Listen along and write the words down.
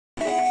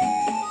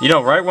You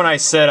know, right when I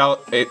said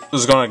it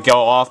was gonna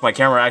go off, my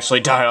camera actually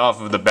died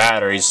off of the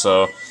battery,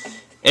 so...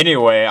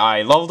 Anyway,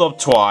 I leveled up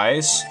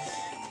twice.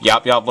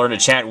 Yop Yop learned to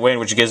chant wind,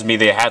 which gives me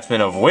the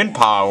enhancement of wind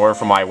power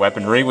for my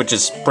weaponry, which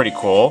is pretty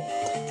cool.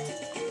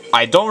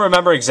 I don't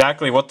remember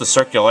exactly what the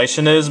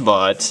circulation is,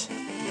 but...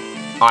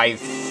 I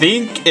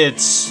think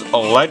it's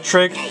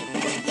electric,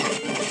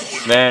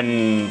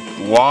 then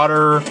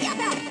water,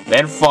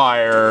 then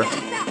fire,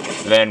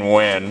 then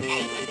wind.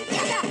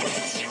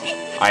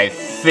 I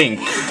think...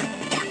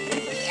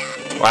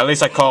 Well, at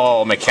least I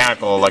call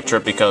mechanical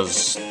electric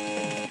because...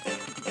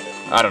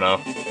 I don't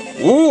know.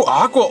 Ooh,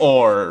 aqua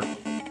ore!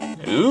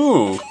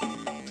 Ooh.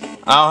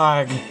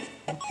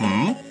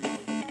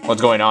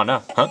 What's going on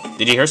now? Huh?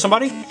 Did you hear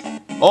somebody?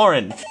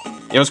 Orin!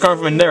 It was coming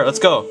from in there, let's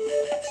go.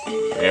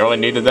 I really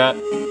needed that.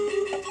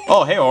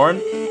 Oh, hey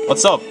Orin.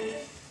 What's up?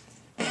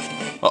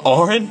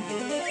 Orin?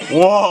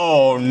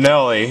 Whoa,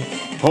 Nelly.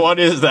 What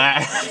is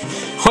that?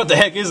 What the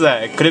heck is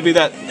that? Could it be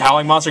that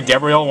howling monster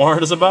Gabrielle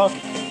warned us about?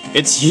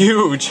 It's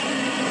huge!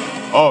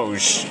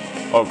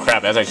 Oh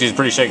crap, that's actually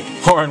pretty shaky.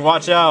 Orin,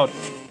 watch out!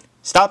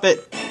 Stop it!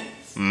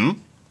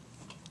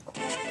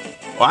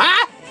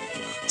 What?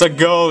 It's a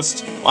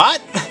ghost!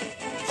 What?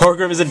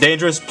 Borgrim isn't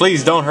dangerous,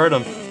 please don't hurt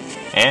him.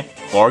 Eh?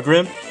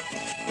 Borgrim?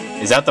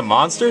 Is that the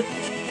monster?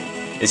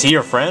 Is he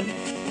your friend?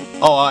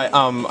 Oh,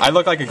 I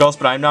look like a ghost,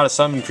 but I'm not a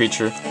summoned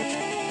creature.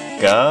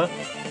 How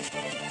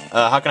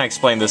can I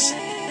explain this?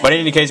 But in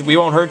any case, we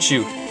won't hurt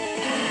you.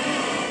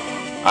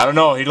 I don't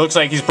know, he looks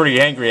like he's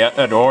pretty angry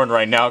at Orin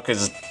right now,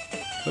 because...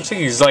 Looks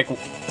like he's like...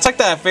 It's like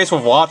that face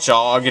with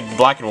Watchdog in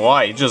black and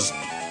white. He just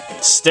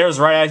stares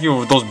right at you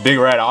with those big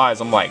red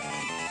eyes. I'm like...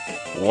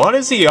 What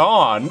is he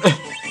on?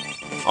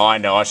 Oh, I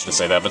know, I shouldn't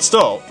say that, but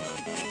still...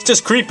 It's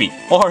just creepy.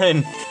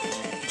 Orin...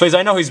 Please,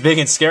 I know he's big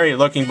and scary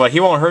looking, but he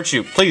won't hurt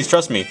you. Please,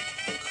 trust me.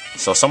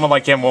 So someone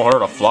like him won't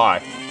hurt a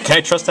fly. Can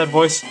I trust that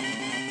voice?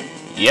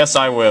 Yes,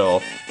 I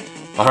will.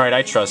 Alright,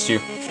 I trust you.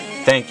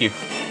 Thank you.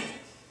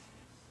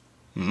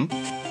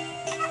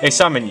 Hey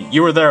Simon,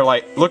 you were there,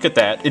 like, look at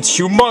that. It's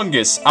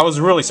humongous. I was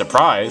really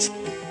surprised.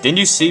 Didn't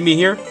you see me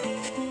here?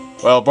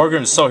 Well,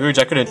 Borgrim's so huge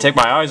I couldn't take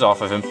my eyes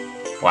off of him.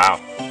 Wow.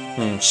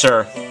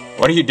 Sure.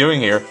 What are you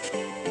doing here?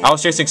 I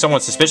was chasing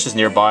someone suspicious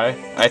nearby.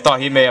 I thought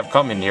he may have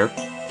come in here.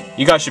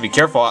 You guys should be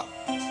careful.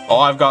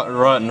 I've got to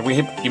run.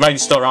 You might be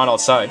still around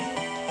outside.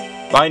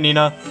 Bye,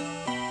 Nina.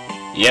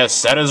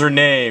 Yes, that is her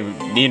name,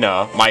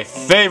 Nina. My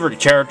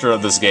favorite character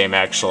of this game,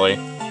 actually.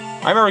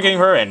 I remember getting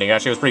her ending.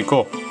 Actually, it was pretty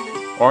cool.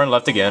 Orin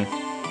left again.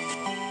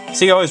 Is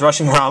he always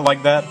rushing around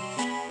like that?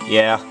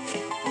 Yeah.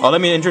 Oh,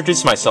 let me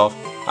introduce myself.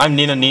 I'm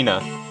Nina.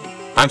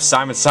 I'm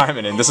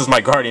Simon, and this is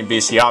my guardian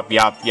beast, Yop.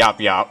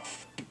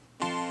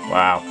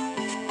 Wow.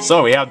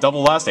 So, we have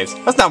double last names.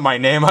 That's not my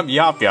name, I'm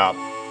Yop.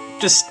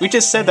 We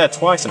just said that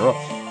twice in a row.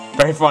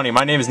 Very funny,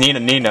 my name is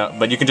Nina,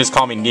 but you can just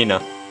call me Nina.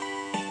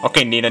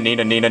 Okay, Nina.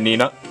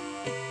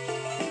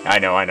 I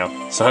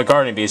know. So, a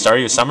guardian beast, are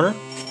you a summoner?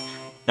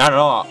 Not at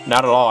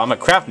all, I'm a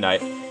craft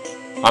knight.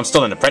 I'm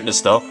still an apprentice,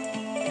 though.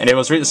 And it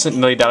was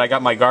recently that I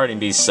got my guardian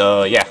beast,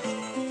 so yeah.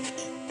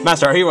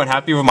 Master, are you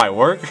unhappy with my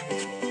work?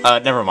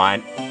 Never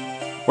mind.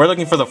 We're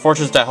looking for the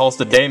fortress that holds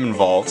the Daemon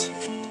Vault.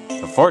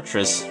 The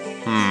fortress?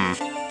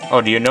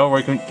 Oh, do you know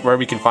where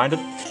we can find it?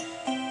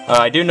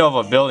 I do know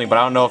of a building, but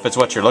I don't know if it's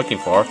what you're looking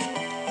for.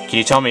 Can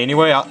you tell me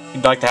anyway?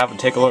 I'd like to have a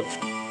take a look.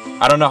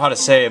 I don't know how to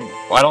say it.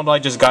 Why don't I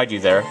just guide you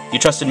there? You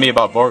trusted me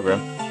about Borgrim,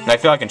 and I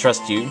feel I can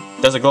trust you.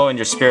 There's a glow in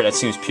your spirit that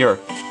seems pure.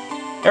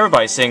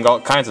 Everybody's saying all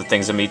kinds of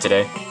things to me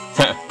today.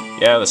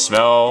 Yeah, the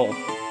smell...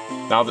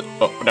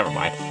 Oh, never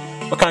mind.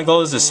 What kind of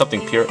glow is this?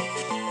 Something pure?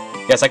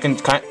 Yes, I can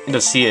kind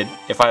of see it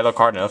if I look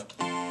hard enough.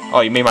 Oh,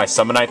 you mean my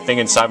summonite thing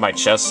inside my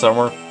chest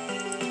somewhere?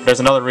 There's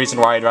another reason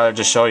why I'd rather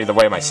just show you the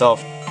way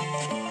myself.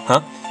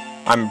 Huh?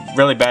 I'm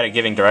really bad at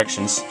giving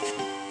directions.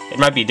 It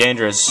might be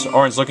dangerous.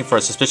 Orin's looking for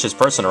a suspicious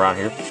person around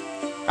here.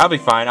 I'll be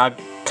fine. I'm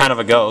kind of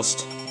a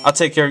ghost. I'll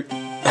take you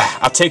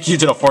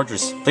to the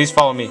fortress. Please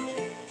follow me.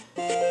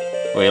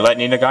 Will you let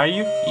Nina guide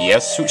you?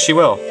 Yes, she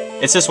will.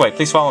 It's this way.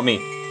 Please follow me.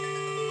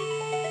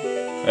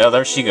 Well,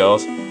 there she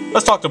goes.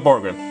 Let's talk to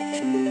Borgrim.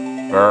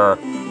 Brr.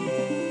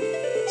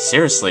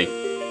 Seriously.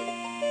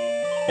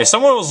 If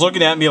someone was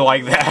looking at me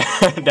like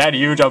that, that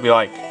huge, I'll be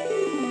like,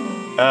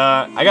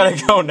 I gotta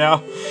go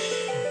now.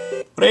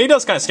 But he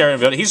does kind of scare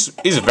me, but he's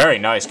a very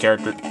nice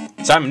character.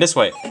 Simon, this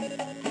way.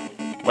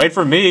 Wait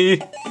for me.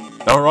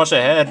 Don't rush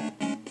ahead.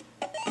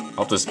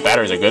 Hope these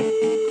batteries are good.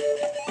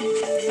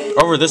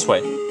 Over this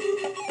way.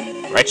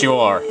 Right you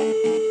are.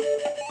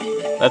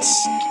 Let's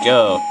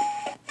go.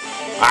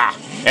 Ah,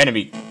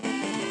 enemy.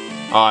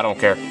 Oh, I don't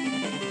care.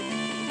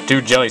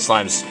 2 jelly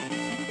slimes.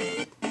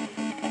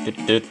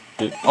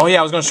 Oh yeah,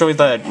 I was gonna show you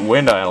that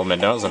wind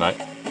element, wasn't I?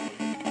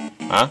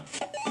 Huh?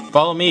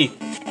 Follow me.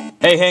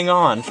 Hey, hang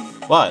on.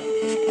 What?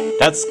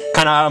 That's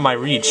kinda out of my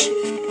reach.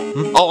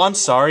 Oh, I'm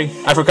sorry.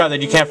 I forgot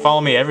that you can't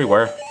follow me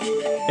everywhere.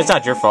 It's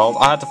not your fault.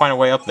 I'll have to find a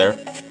way up there.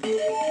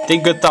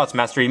 Think good thoughts,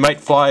 Master. You might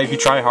fly if you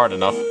try hard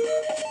enough.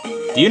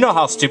 Do you know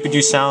how stupid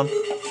you sound?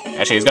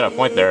 Actually, he's got a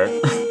point there.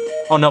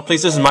 Oh no,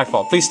 please, this is my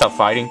fault. Please stop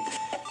fighting.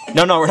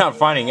 No, we're not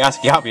fighting.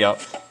 Ask Yap Yap.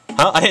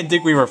 Huh? I didn't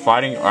think we were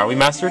fighting. Are we,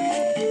 Master?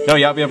 No,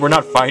 Yap Yap, we're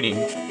not fighting.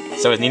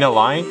 So is Nina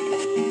lying?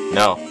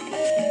 No.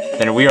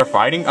 Then we are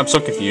fighting? I'm so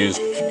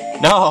confused.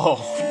 No!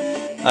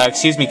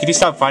 Excuse me, could you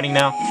stop fighting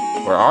now?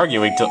 We're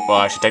arguing to—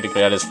 well, actually,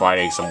 technically that is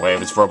fighting some way.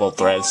 It's verbal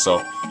threats,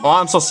 so— oh,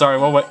 I'm so sorry.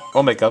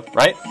 We'll make up,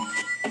 right?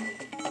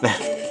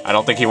 I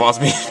don't think he wants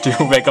me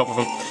to make up with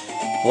him.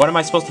 What am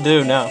I supposed to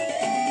do now?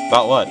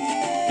 About what?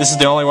 This is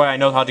the only way I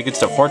know how to get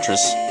to the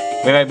fortress.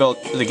 We might be able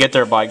to get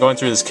there by going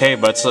through this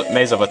cave, but it's a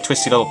maze of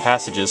twisty little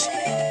passages.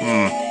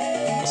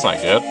 That's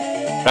not good.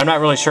 But I'm not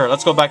really sure.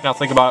 Let's go back now and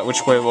think about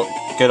which way will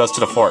get us to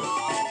the fort.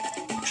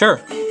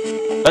 Sure.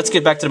 Let's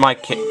get back to my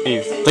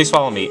cave. Please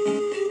follow me.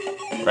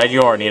 Right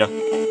you are, Nita.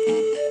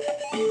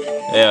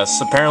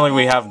 Yes, apparently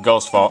we have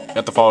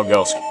have to follow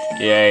ghosts.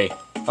 Yay.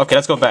 Okay,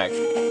 let's go back.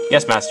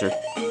 Yes, Master.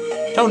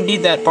 Don't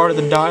need that part of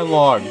the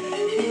dialogue.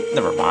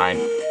 Never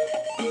mind.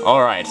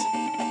 Alright.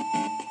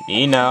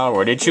 Nina,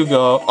 where did you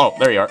go? Oh,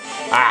 there you are.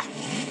 Ah!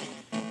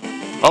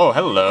 Oh,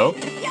 hello.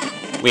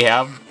 We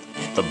have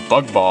the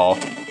bug ball.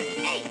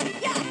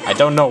 I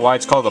don't know why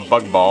it's called the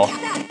bug ball.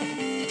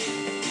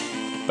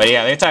 But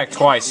yeah, they attack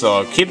twice,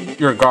 so keep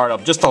your guard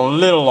up just a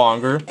little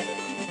longer.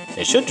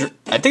 They should—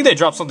 I think they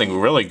dropped something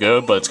really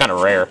good, but it's kind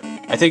of rare.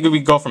 I think we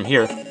go from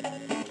here.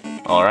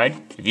 Alright,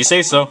 if you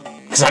say so.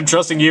 Because I'm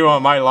trusting you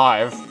on my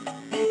life.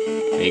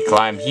 We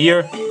climb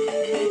here.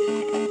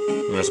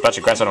 There's a bunch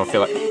of grass I don't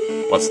feel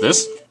like— what's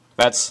this?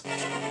 That's—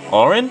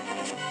 Orin?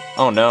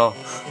 Oh no.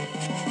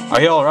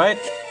 Are you alright?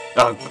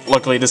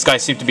 Luckily this guy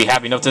seemed to be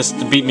happy enough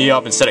to beat me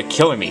up instead of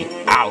killing me.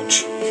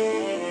 Ouch.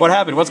 What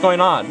happened? What's going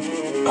on?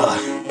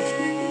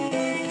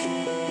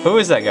 Who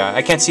is that guy?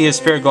 I can't see his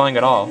spirit glowing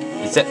at all.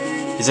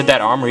 Is it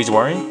that armor he's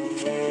wearing?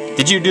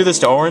 Did you do this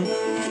to Orin?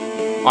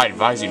 I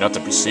advise you not to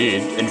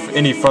proceed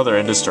any further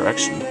in this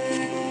direction.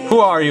 Who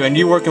are you? And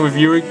you working with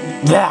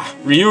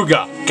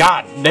Ryuga?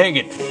 God dang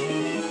it.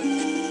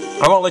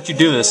 I won't let you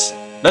do this.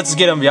 Let's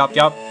get him, Yap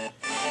Yap.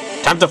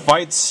 Time to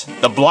fight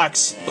the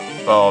blacks.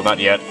 Oh, not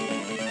yet.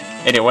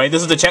 Anyway,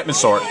 this is the enchantment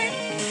sword.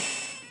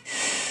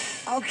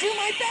 I'll do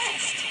my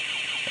best.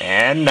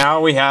 And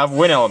now we have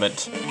wind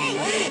element.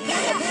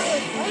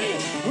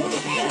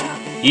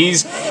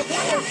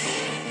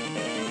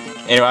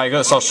 Anyway, I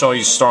guess I'll show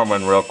you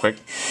Stormwind real quick.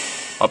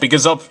 Up he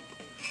goes up.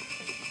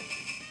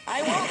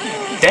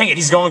 Dang it,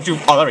 he's going through—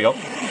 oh, there we go.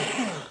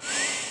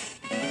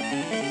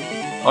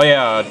 Oh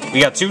yeah, we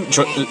got two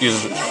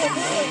choices.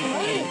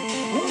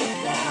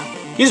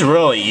 He's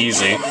really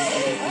easy.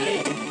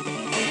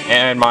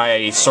 And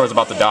my sword's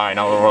about to die, and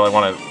I don't really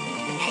want to—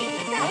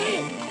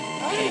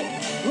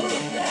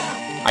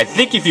 I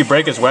think if you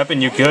break his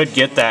weapon, you could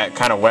get that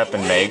kind of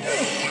weapon made.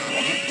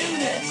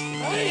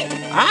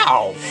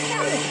 Ow!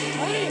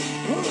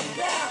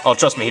 Oh,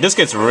 trust me, this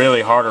gets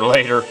really harder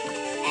later.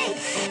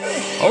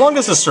 How long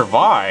does this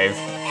survive?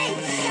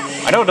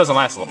 I know it doesn't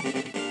last long.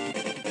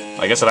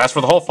 I guess it lasts for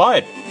the whole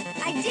fight.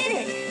 I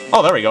did it.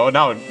 Oh, there we go.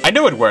 Now, I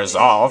knew it wears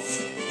off.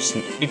 Just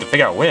need to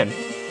figure out when.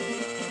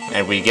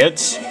 And we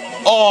get—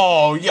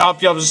 oh,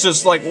 Yap Yap is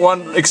just like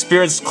one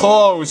experience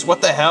close.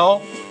 What the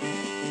hell?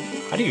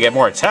 How do you get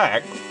more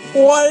attack?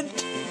 What?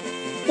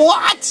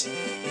 What?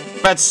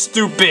 That's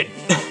stupid.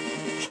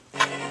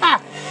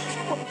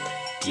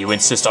 Do you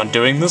insist on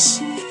doing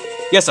this?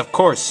 Yes, of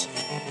course.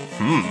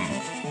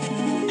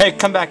 Hey,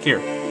 come back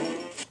here.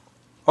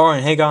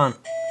 Orin, hang on.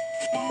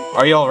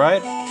 Are you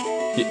alright?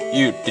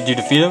 Did you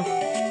defeat him?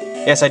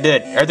 Yes, I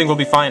did. Everything will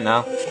be fine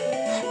now.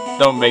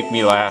 Don't make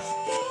me laugh.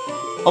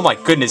 Oh my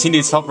goodness, he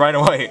needs help right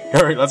away.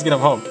 Hurry, let's get him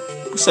home.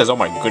 Who says oh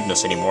my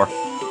goodness anymore?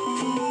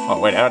 Oh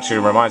wait, that actually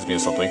reminds me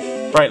of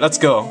something. Right, let's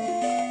go.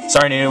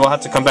 Sorry, Nina, we'll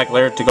have to come back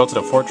later to go to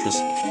the fortress.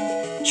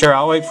 Sure,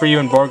 I'll wait for you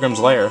in Borgrim's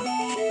lair.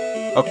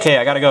 Okay,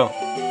 I gotta go.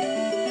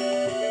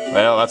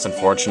 Well, that's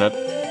unfortunate.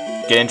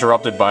 Get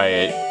interrupted by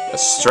a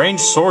strange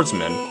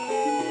swordsman.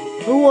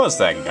 Who was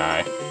that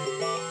guy?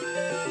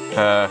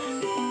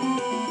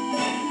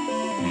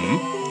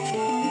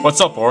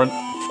 What's up, Orin?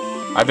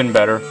 I've been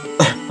better.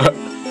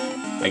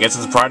 I guess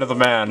it's the pride of the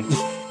man.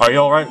 Are you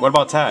alright? What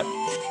about Tat?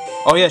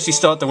 Oh yeah, she's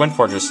still at the Wind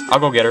Fortress. I'll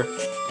go get her.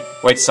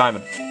 Wait,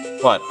 Simon.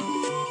 What?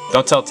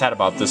 Don't tell Tat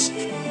about this.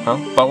 Huh?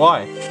 But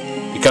why?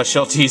 Because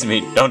she'll tease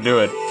me. Don't do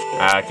it.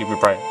 Keep your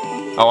pride.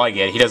 Oh, I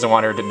get it. He doesn't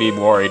want her to be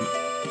worried.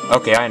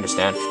 Okay, I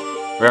understand.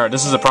 Remember,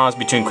 this is a promise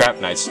between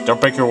Craft Knights. Don't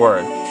break your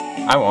word.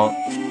 I won't.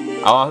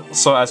 I'll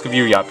also ask of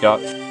you, Yap Yap.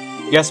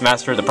 Yes,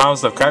 Master, the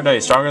promise of Craft Knight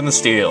is stronger than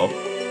steel.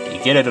 You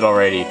get it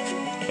already.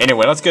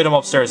 Anyway, let's get him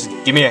upstairs.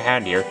 Give me a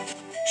hand here.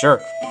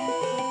 Sure.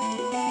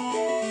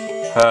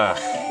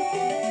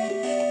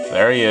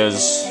 There he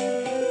is.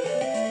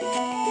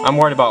 I'm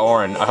worried about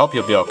Orin. I hope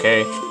he'll be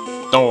okay.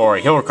 Don't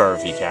worry, he'll recover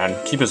if he can.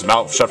 Keep his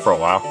mouth shut for a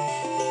while.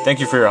 Thank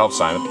you for your help,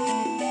 Simon.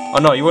 Oh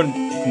no, you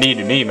wouldn't need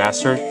me,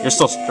 Master. You're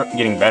still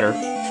getting better.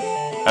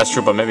 That's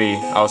true, but maybe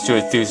I was too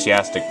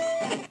enthusiastic.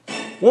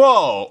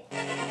 Whoa!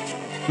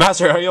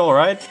 Master, are you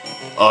alright?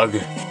 Ugh.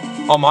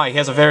 Oh my, he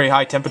has a very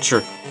high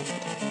temperature.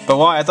 But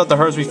why? I thought the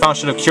herbs we found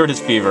should have cured his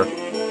fever.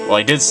 Well,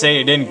 he did say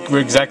he didn't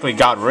exactly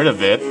got rid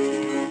of it.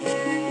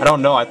 I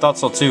don't know, I thought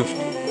so too.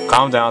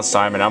 Calm down,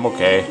 Simon, I'm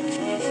okay.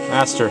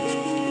 Master,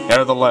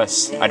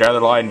 nevertheless, I'd rather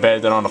lie in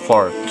bed than on the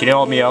floor. Can you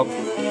help me out?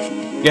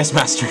 Yes,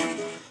 Master.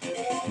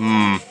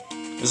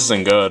 This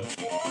isn't good.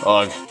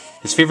 Ugh.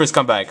 His fever's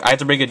come back. I have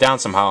to bring it down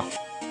somehow.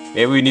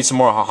 Maybe we need some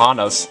more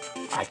hahanas.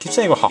 I keep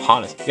saying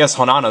hahanas. Yes,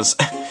 honanas.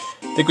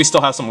 I think we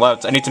still have some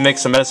left. I need to make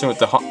some medicine with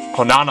the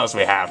honanas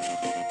we have.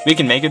 We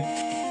can make it.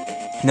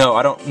 No,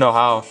 I don't know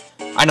how.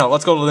 I know,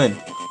 let's go to Lynn.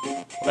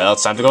 Well,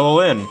 it's time to go to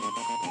Lynn.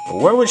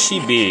 Where would she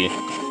be?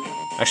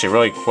 Actually,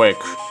 really quick.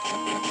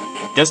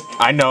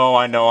 I know,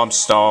 I'm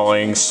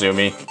stalling. Sue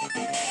me.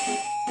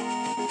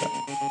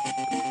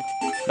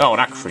 No,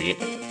 not create.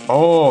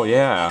 Oh,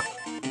 yeah.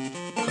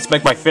 Let's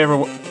make my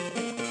favorite.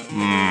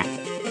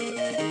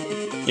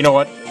 You know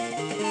what?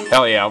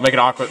 Hell yeah, I'll make an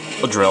aqua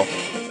drill.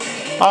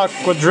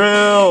 Aqua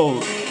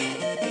drill!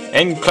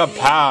 And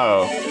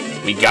kapow!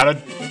 We got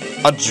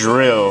a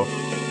drill.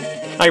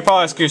 Now you're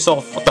probably asking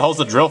yourself, what the hell's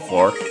the drill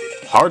for?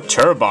 Hard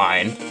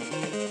turbine.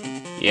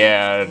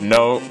 Yeah,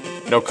 no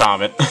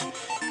comment.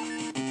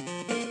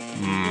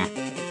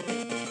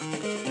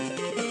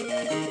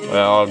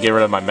 Well, I'll get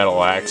rid of my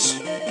metal axe.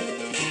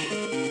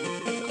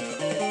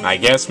 I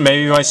guess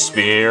maybe my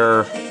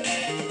spear.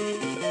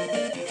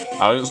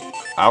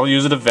 I'll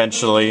use it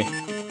eventually.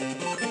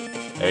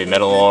 Maybe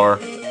metal ore.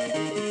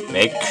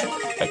 Make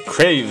a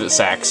Kravis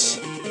axe.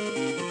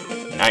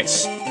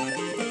 Nice.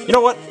 You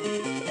know what?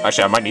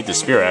 Actually, I might need the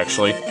spear,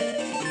 actually.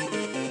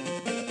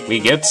 We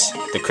get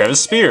the Kravis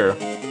spear.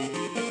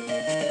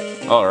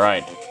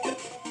 Alright.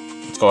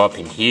 Let's go up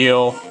and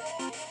heal.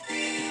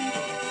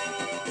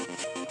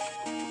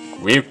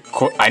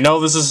 I know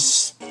this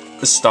is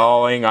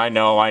stalling. I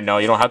know.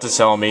 You don't have to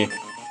tell me.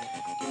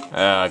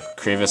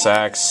 Kravis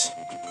axe.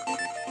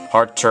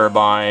 Heart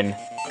turbine.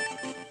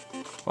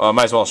 Well, I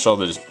might as well show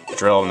the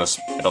drill in this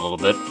bit a little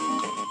bit.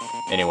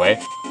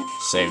 Anyway,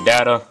 save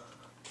data.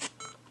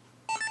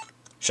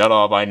 Shut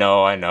up, I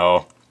know.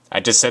 I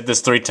just said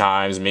this 3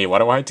 times, me. Why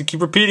do I have to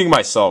keep repeating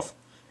myself?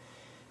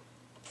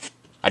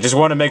 I just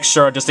want to make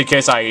sure, just in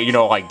case I,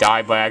 like,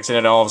 die by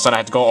accident, and all of a sudden I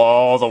have to go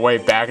all the way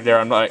back there.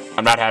 I'm not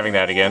having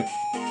that again.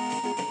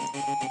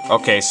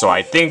 Okay, so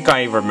I think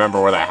I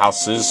remember where the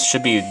house is.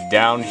 Should be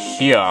down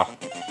here.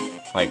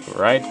 Like,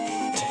 right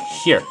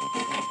here.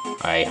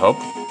 I hope.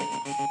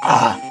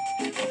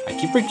 I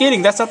keep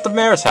forgetting, that's not the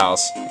mayor's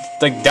house.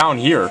 It's like down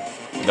here.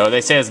 No,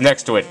 they say it's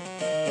next to it.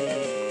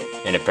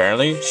 And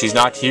apparently, she's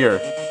not here.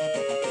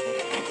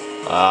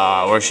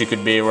 Where she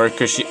could be, where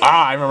could she...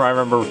 I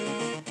remember.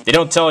 They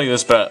don't tell you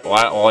this, but... Well,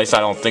 at least I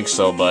don't think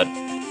so, but...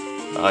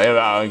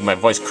 my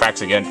voice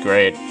cracks again,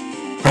 great.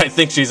 I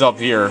think she's up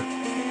here.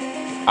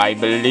 I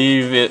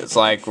believe it's,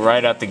 like,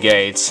 right at the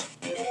gates.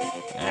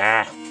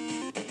 I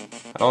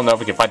don't know if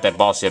we can fight that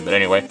boss yet, but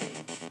anyway.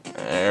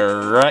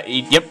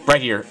 Yep,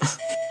 right here.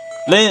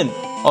 Lynn!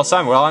 Oh,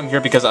 Simon, well, I'm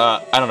here because,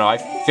 I don't know, I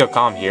feel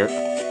calm here.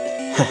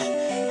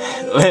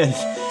 Lynn!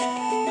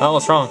 Oh,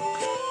 what's wrong?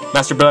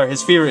 Master Blair,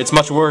 his fever, it's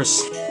much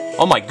worse.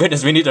 Oh my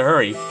goodness, we need to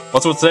hurry.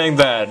 What's with saying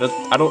that?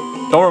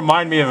 Don't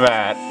remind me of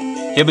that.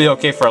 He'll be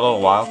okay for a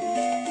little while.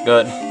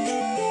 Good.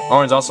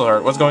 Oren's also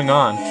hurt. What's going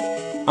on?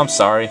 I'm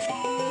sorry.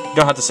 You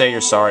don't have to say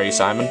you're sorry,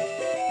 Simon.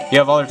 You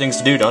have other things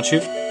to do, don't you?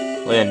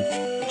 Lynn,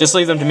 just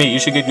leave them to me. You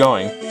should get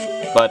going.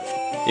 But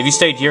if you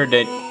stayed here,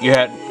 then you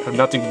had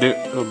nothing to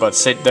do but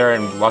sit there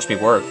and watch me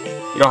work.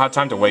 You don't have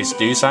time to waste,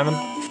 do you, Simon?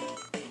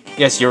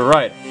 Yes, you're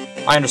right.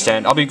 I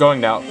understand. I'll be going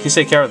now. Please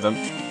take care of them.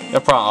 No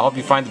problem. I'll help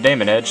you find the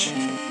Daemon Edge.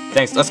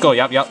 Thanks. Let's go.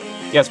 Yup.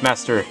 Yes,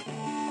 Master.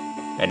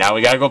 And now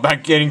we gotta go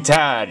back getting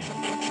Tad.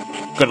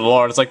 Good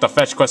lord, it's like the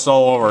fetch quest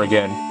all over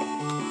again.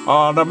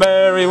 On a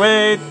merry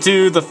way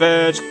to the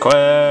fetch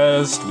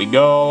quest, we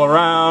go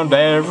around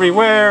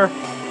everywhere,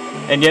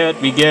 and yet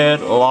we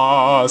get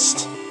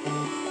lost.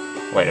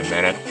 Wait a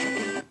minute.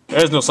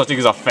 There's no such thing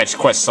as a fetch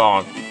quest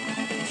song.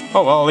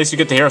 Oh well, at least you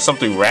get to hear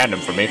something random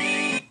from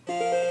me.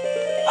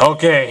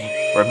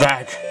 Okay, we're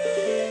back.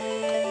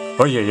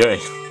 Oh yeah.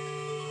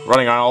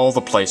 Running on all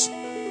the place.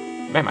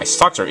 Man, my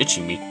socks are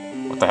itching me.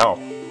 What the hell?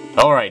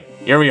 Alright,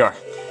 here we are.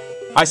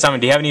 Hi Simon,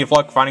 do you have any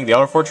luck finding the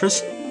other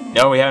fortress?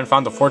 No, we haven't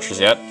found the fortress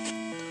yet.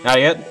 Not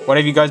yet? What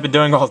have you guys been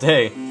doing all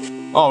day?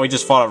 Oh, we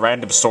just fought a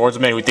random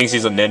swordsman who thinks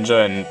he's a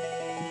ninja and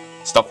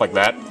stuff like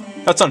that.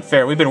 That's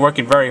unfair. We've been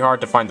working very hard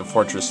to find the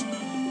fortress.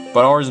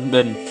 But ours has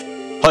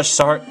been... Hush,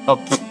 sorry...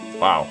 Oh,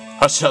 wow.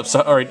 Hush up,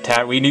 sorry,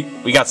 Tad.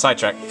 We got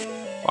sidetracked.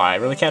 Wow, I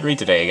really can't read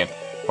today again.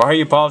 Why are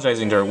you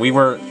apologizing to her? We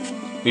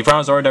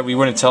promised Ori that we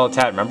wouldn't tell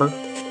Tad, remember?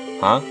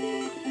 Huh?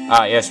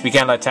 Ah, yes, we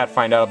can't let Tad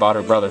find out about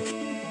her brother.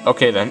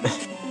 Okay, then.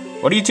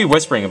 What are you two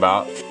whispering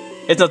about?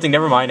 It's nothing,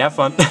 never mind, have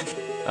fun.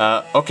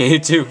 Okay, you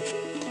too.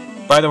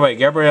 By the way,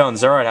 Gabrielle and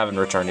Zeroid haven't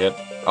returned yet.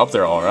 Hope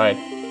they're alright.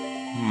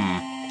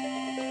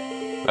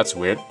 That's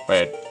weird.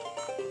 Wait.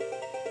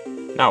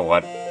 Now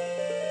what?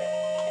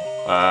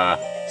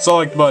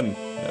 Select button.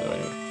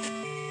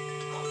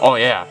 Oh,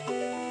 yeah.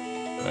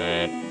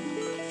 Wait.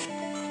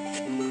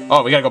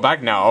 Oh, we gotta go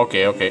back now.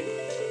 Okay.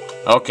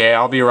 Okay,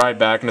 I'll be right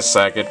back in a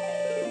second.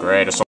 Great.